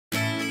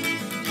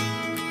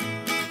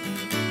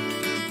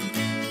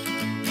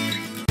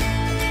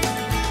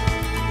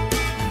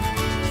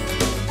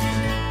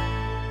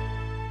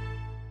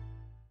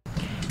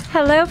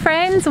Hello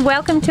friends,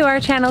 welcome to our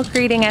channel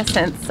Creating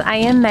Essence. I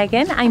am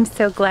Megan. I'm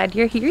so glad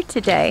you're here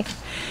today.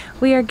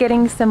 We are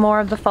getting some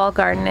more of the fall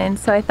garden in,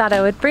 so I thought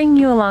I would bring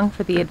you along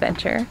for the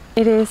adventure.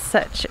 It is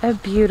such a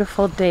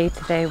beautiful day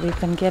today. We've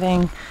been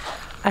getting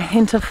a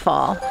hint of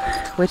fall,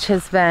 which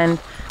has been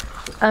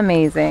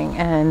amazing,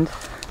 and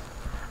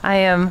I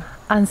am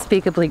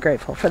unspeakably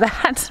grateful for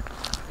that.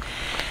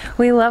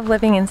 We love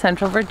living in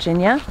Central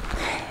Virginia.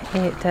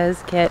 It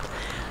does get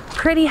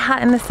pretty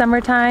hot in the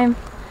summertime,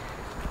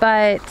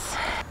 but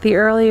the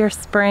earlier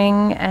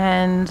spring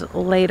and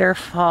later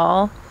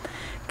fall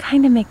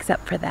kind of makes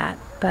up for that.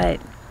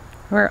 But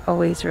we're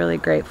always really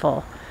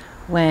grateful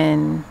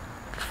when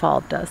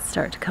fall does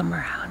start to come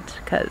around,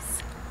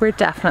 because we're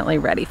definitely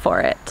ready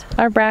for it.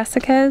 Our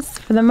brassicas,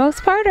 for the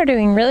most part, are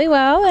doing really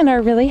well and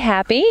are really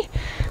happy.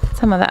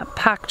 Some of that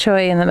pak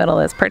choi in the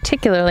middle is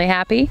particularly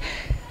happy,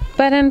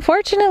 but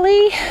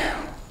unfortunately,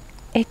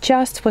 it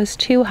just was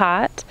too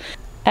hot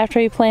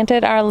after we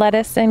planted our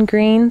lettuce and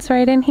greens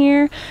right in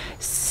here.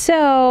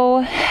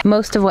 So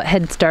most of what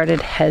had started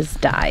has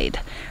died.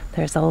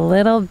 There's a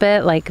little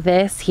bit like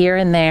this here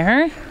and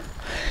there,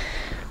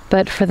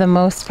 but for the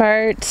most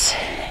part,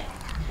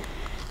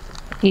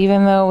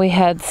 even though we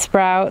had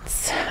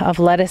sprouts of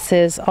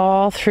lettuces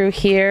all through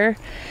here,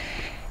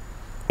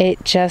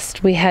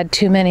 we had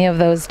too many of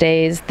those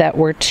days that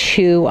were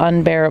too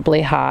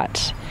unbearably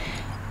hot,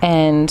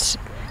 and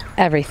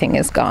everything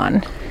is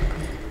gone.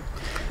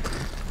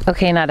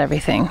 Okay, not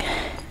everything.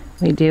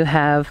 We do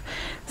have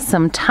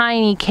some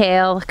tiny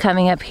kale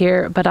coming up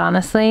here, but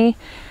honestly,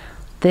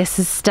 this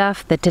is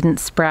stuff that didn't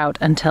sprout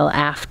until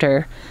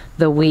after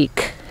the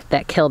week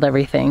that killed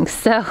everything.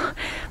 So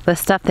the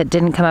stuff that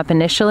didn't come up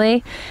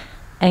initially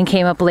and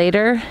came up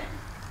later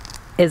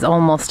is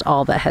almost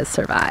all that has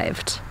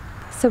survived.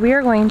 So we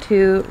are going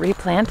to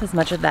replant as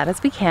much of that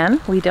as we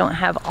can. We don't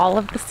have all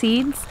of the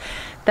seeds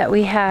that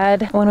we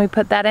had when we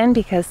put that in,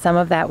 because some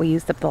of that we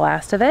used up the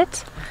last of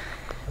it.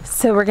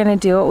 So we're gonna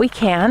do what we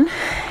can,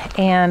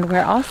 and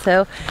we're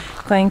also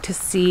going to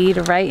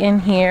seed right in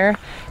here.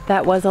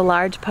 That was a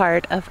large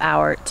part of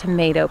our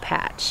tomato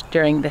patch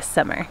during this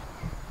summer.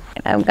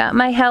 I've got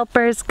my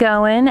helpers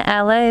going.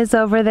 Ella is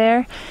over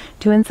there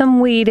doing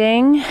some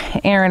weeding.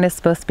 Aaron is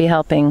supposed to be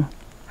helping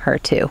her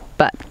too,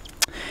 but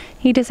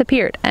he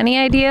disappeared. Any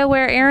idea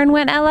where Aaron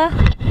went, Ella?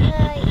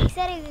 He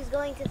said he was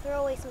going to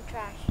throw away some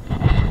trash.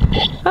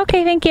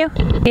 Okay, thank you.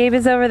 Gabe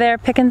is over there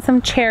picking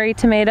some cherry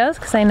tomatoes,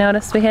 because I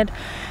noticed we had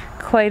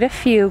quite a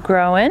few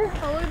growing.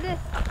 Oh, look at this.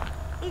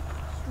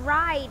 It's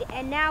dried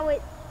and now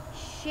it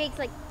shakes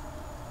like...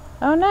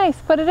 Oh nice,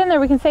 put it in there,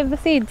 we can save the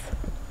seeds.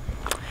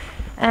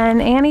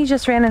 And Annie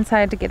just ran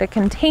inside to get a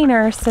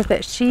container so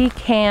that she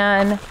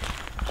can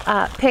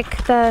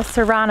pick the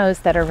serranos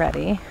that are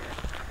ready,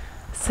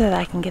 so that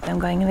I can get them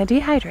going in the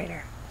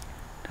dehydrator.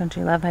 Don't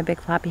you love my big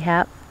floppy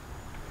hat?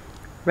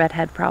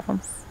 Redhead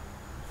problems.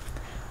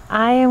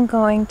 I am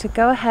going to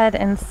go ahead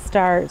and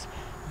start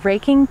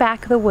raking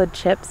back the wood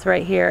chips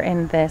right here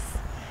in this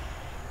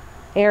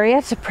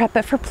area to prep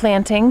it for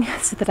planting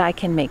so that I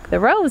can make the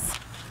rows.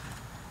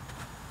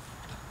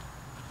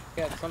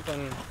 Got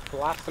something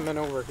blossoming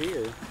over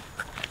here.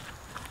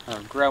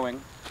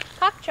 Growing.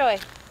 Pak choi.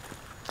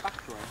 Pak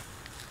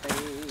choi.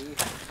 Hey.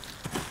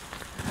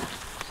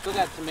 Still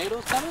got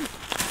tomatoes coming?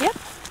 Yep.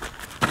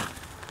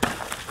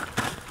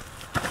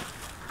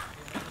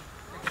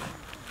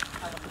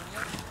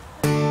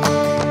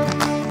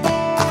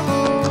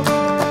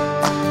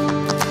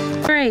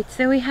 Alright,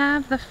 so we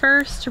have the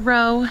first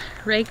row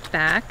raked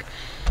back,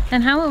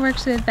 and how it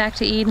works with Back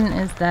to Eden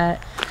is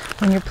that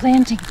when you're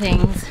planting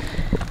things,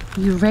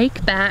 you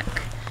rake back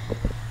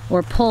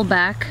or pull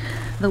back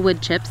the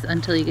wood chips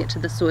until you get to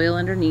the soil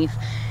underneath,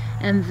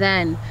 and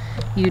then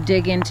you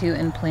dig into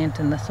and plant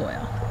in the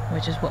soil,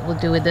 which is what we'll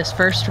do with this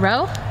first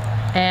row.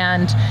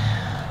 And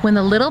when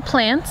the little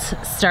plants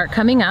start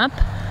coming up,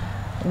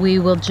 we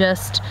will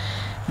just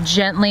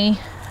gently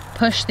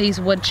push these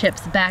wood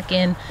chips back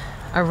in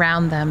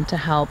around them to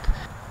help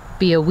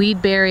be a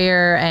weed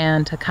barrier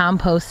and to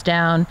compost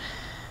down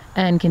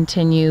and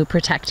continue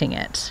protecting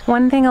it.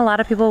 One thing a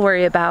lot of people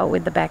worry about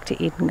with the Back to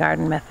Eden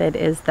garden method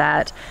is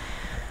that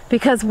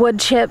because wood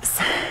chips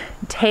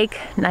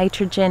take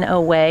nitrogen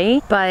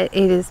away, but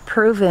it is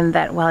proven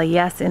that while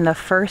yes, in the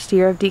first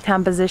year of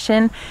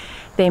decomposition,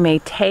 they may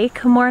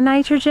take more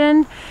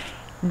nitrogen,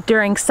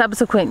 during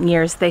subsequent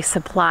years, they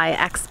supply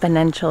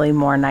exponentially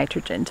more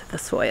nitrogen to the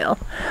soil.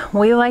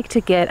 We like to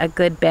get a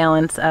good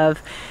balance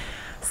of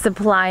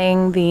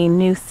supplying the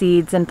new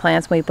seeds and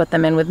plants when we put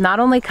them in with not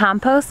only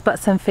compost, but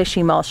some fish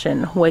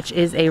emulsion, which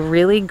is a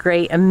really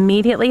great,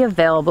 immediately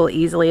available,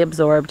 easily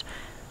absorbed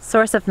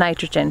source of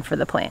nitrogen for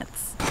the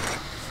plants.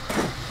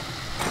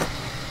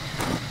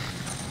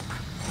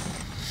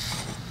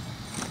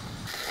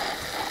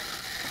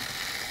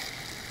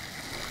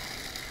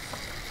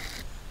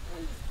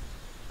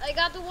 I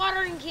got the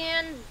watering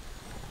can.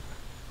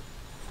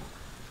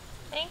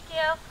 Thank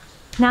you.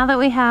 Now that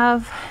we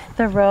have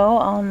the row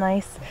all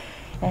nice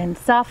and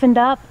softened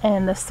up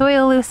and the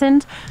soil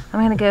loosened, I'm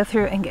gonna go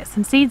through and get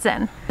some seeds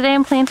in. Today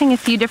I'm planting a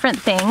few different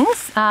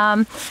things.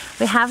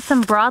 We have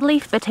some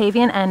broadleaf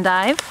Batavian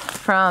endive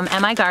from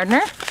M.I.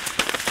 Gardner,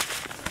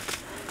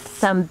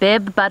 some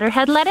Bib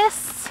butterhead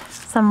lettuce,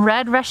 some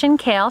red Russian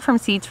kale from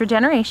Seeds for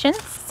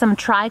Generations, some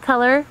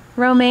tricolor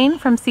romaine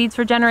from Seeds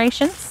for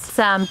Generations,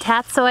 some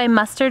tatsoi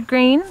mustard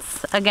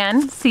greens,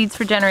 again, Seeds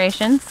for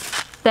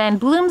Generations, then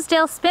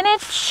Bloomsdale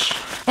spinach,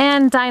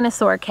 and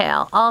dinosaur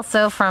kale,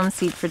 also from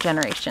Seeds for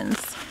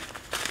Generations.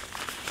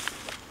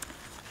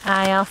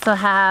 I also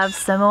have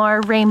some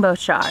more rainbow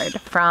chard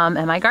from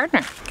M.I.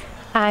 Gardner.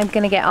 I'm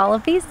gonna get all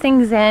of these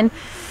things in.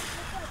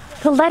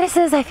 The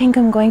lettuces I think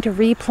I'm going to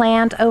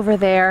replant over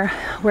there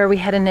where we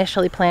had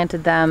initially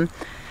planted them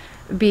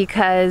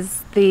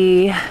because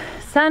the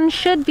sun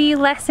should be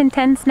less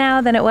intense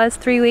now than it was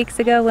 3 weeks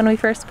ago when we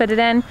first put it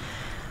in,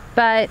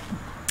 but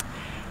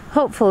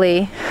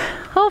hopefully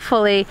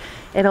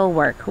it'll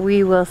work.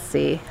 We will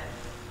see.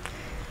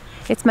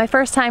 It's my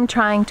first time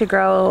trying to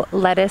grow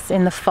lettuce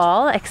in the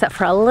fall, except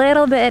for a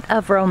little bit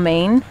of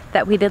romaine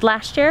that we did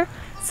last year.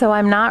 So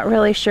I'm not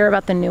really sure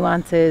about the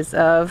nuances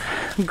of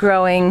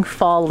growing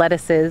fall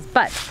lettuces,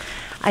 but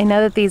I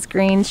know that these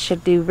greens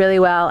should do really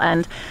well,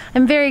 and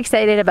I'm very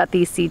excited about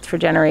these Seeds for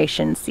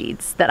Generation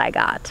seeds that I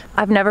got.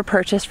 I've never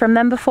purchased from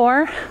them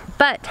before,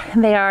 but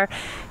they are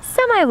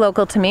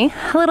semi-local to me,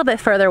 a little bit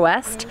further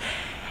west.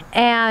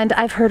 And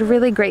I've heard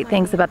really great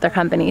things about their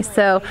company.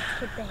 So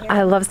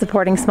I love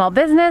supporting small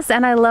business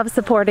and I love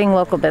supporting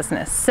local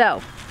business.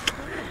 So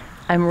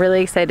I'm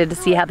really excited to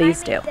see how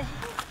these do.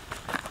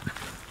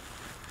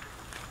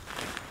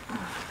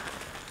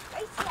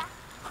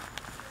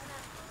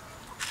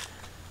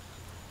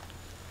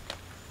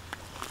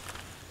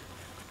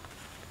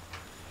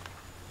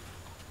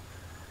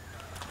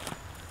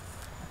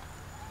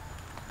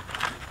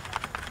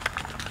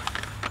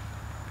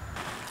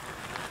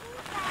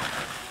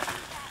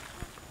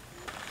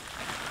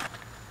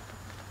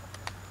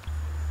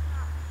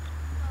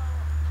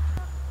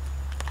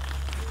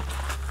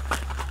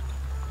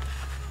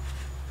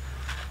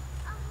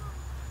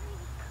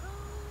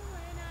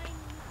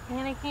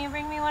 Annie, can you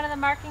bring me one of the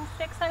marking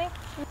sticks, honey?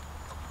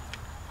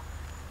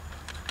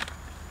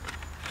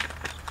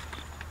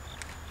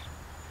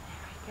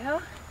 There we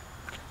go.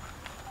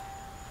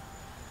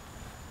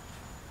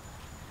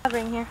 I'll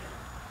bring here.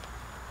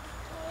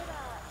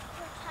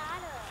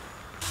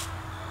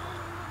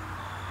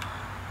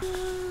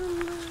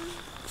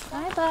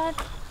 Bye, bud.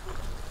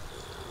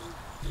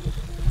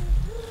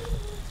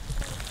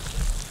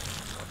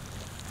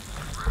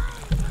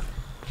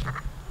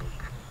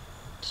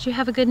 Did you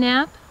have a good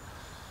nap?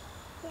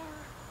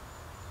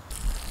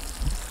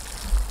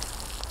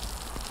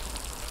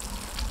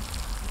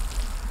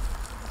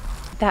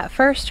 That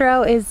first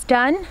row is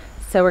done,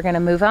 so we're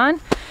gonna move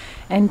on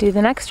and do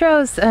the next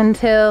rows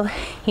until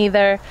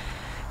either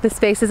the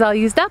space is all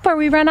used up or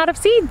we run out of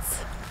seeds.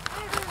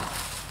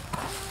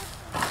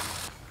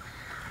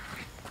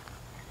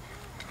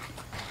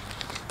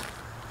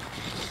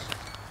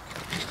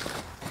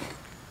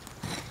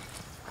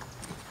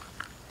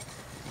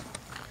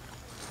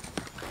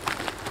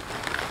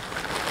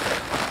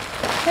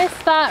 This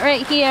spot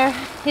right here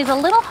is a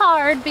little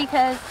hard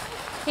because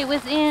it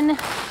was in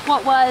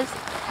what was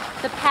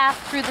the path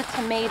through the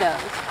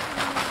tomatoes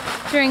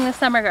during the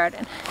summer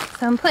garden.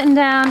 So I'm putting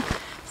down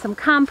some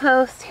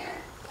compost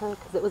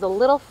because it was a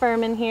little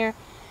firm in here,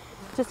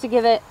 just to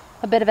give it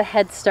a bit of a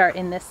head start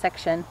in this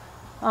section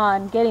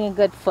on getting a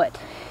good foot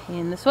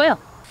in the soil.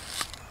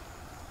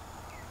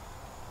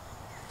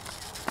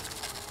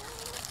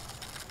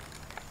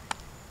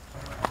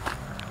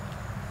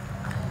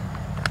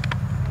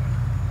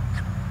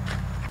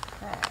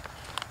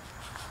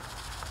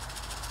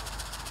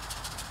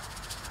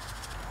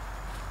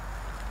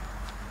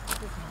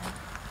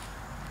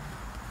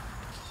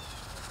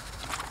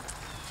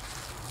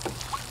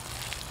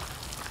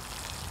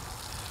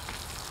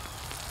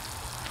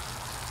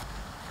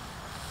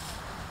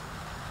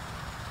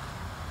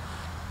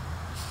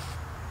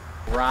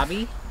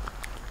 Robbie?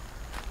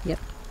 Yep.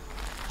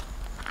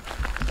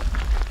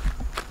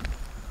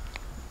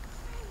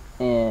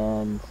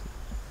 And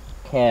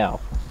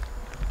kale.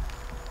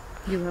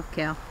 You love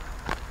kale.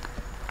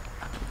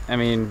 I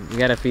mean, you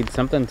gotta feed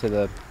something to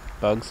the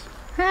bugs.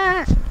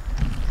 Ah.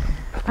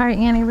 All right,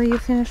 Annie, will you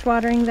finish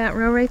watering that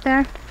row right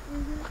there?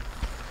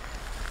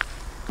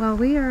 While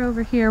we are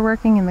over here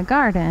working in the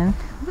garden,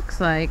 looks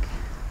like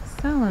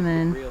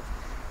Solomon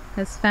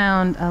has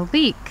found a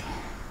leak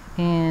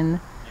in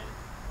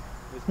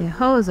the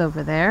hose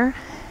over there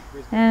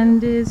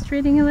and is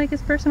treating it like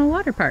his personal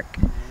water park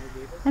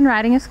and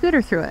riding a scooter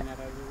through it.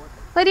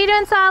 What are you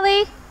doing,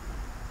 Solly?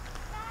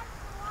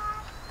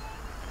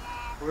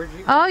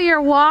 Oh,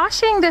 you're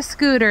washing the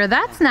scooter.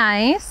 That's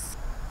nice.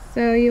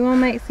 So you all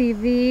might see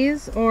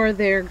these or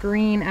their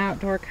green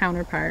outdoor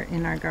counterpart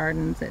in our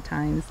gardens at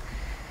times.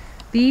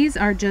 These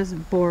are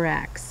just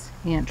borax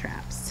ant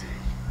traps.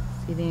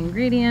 See the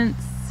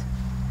ingredients.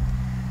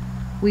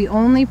 We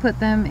only put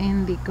them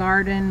in the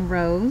garden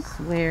rows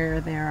where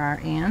there are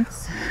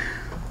ants.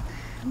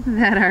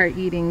 that are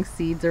eating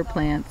seeds or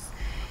plants.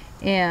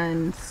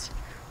 And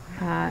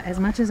as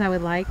much as I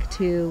would like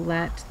to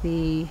let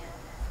the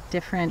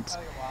different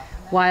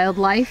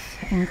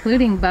wildlife,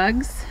 including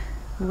bugs,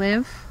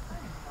 live,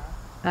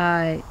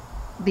 the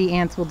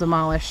ants will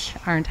demolish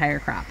our entire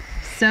crop.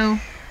 So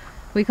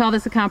we call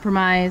this a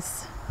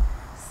compromise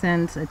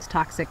since it's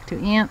toxic to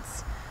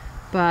ants,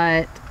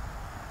 but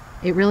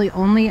it really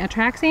only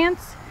attracts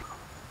ants.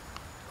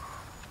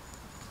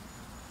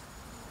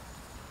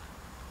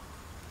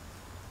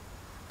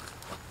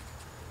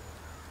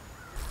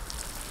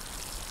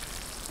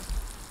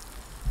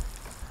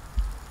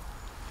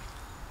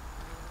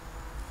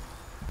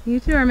 You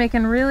two are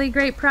making really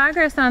great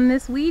progress on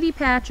this weedy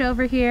patch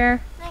over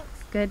here.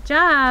 Thanks. Good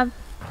job.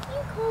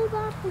 You called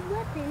off the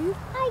weapon,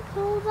 I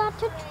called off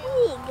the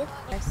twig.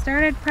 I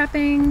started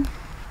prepping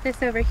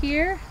this over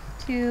here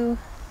to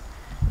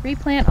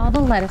replant all the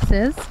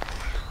lettuces.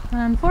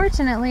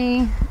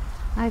 Unfortunately,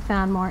 I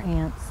found more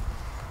ants.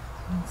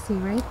 You can see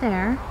right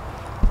there.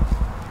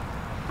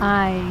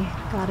 I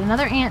got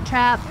another ant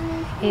trap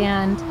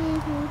and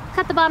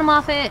cut the bottom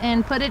off it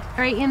and put it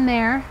right in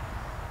there,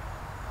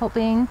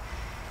 hoping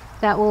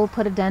that will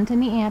put a dent in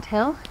the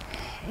anthill,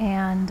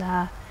 and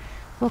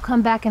we'll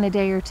come back in a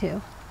day or two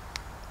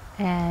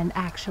and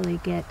actually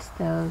get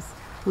those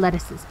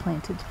lettuces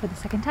planted for the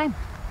second time.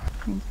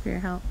 Thanks for your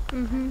help.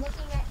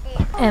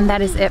 And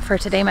that is it for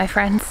today, my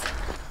friends.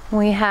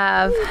 We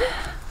have,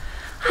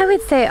 I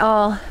would say,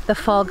 all the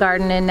fall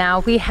garden in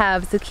now. We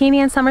have zucchini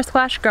and summer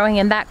squash growing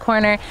in that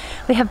corner.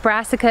 We have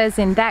brassicas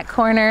in that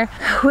corner.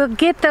 We'll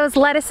get those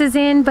lettuces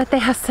in, but they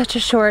have such a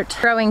short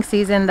growing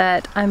season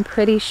that I'm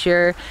pretty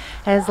sure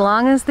as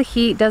long as the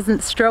heat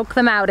doesn't stroke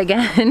them out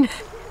again,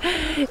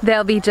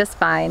 they'll be just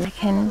fine.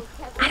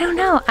 I don't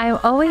know, I'm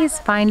always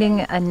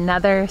finding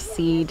another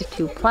seed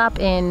to plop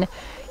in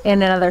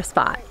another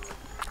spot.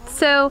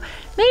 So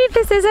maybe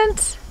this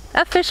isn't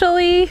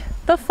officially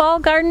the fall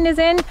garden is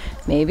in.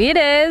 Maybe it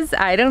is,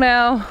 I don't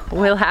know.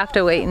 We'll have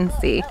to wait and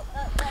see.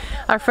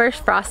 Our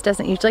first frost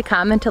doesn't usually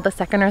come until the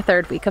second or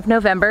third week of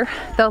November,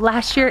 though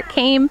last year it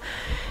came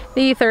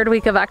the third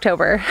week of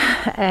October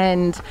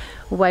and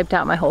wiped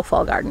out my whole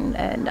fall garden,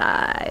 and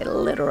I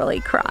literally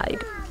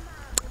cried.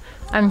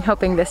 I'm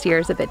hoping this year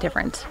is a bit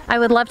different. I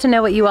would love to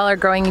know what you all are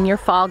growing in your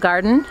fall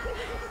garden.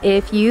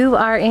 If you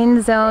are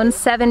in zone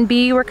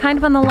 7B, we're kind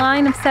of on the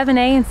line of 7A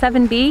and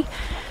 7B.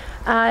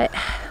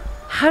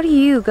 How do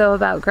you go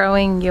about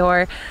growing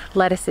your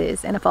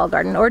lettuces in a fall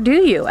garden? Or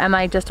do you? Am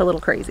I just a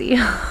little crazy?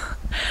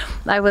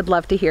 I would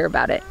love to hear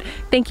about it.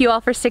 Thank you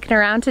all for sticking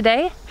around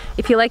today.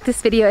 If you like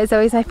this video, as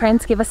always, my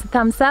friends, give us a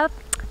thumbs up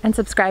and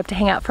subscribe to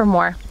hang out for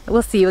more.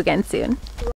 We'll see you again soon.